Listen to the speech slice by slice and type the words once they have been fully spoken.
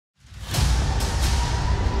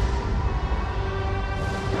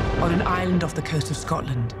On an island off the coast of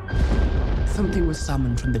Scotland, something was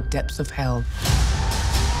summoned from the depths of hell.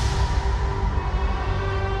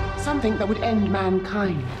 Something that would end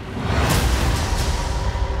mankind.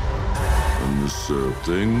 And this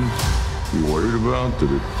thing you worried about, did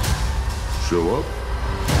it show up?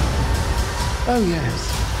 Oh, yes.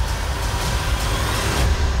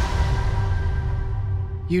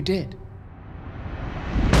 You did.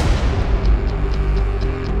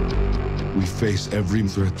 We face every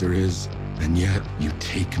threat there is, and yet you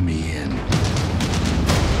take me in.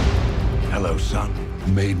 Hello, son.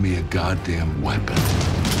 Made me a goddamn weapon.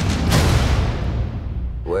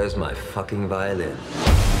 Where's my fucking violin?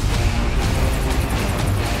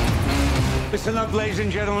 Listen up, ladies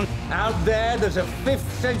and gentlemen. Out there's a 5th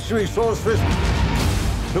century sorceress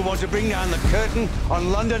who wants to bring down the curtain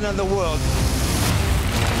on London and the world.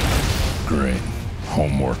 Great.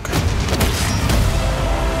 Homework.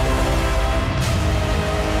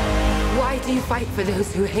 Why do you fight for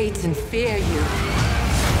those who hate and fear you?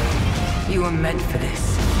 You were meant for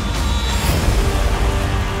this.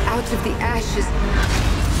 Out of the ashes,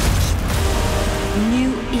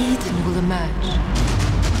 new Eden will emerge.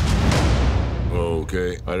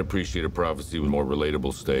 Okay, I'd appreciate a prophecy with more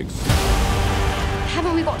relatable stakes.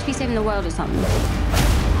 Haven't we got to be saving the world or something?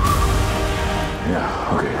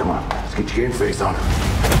 Yeah, okay, come on. Let's get your game face on.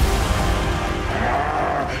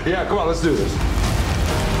 Yeah, come on, let's do this.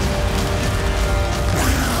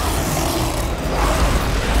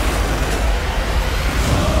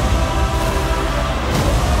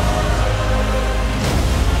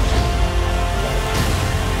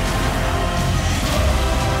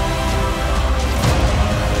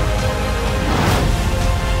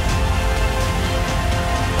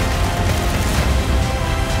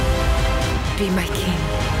 Be my king.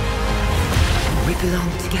 We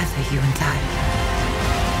belong together, you and I.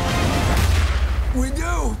 We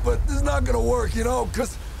do, but this is not gonna work, you know,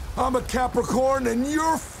 because I'm a Capricorn and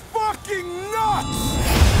you're fucking nuts!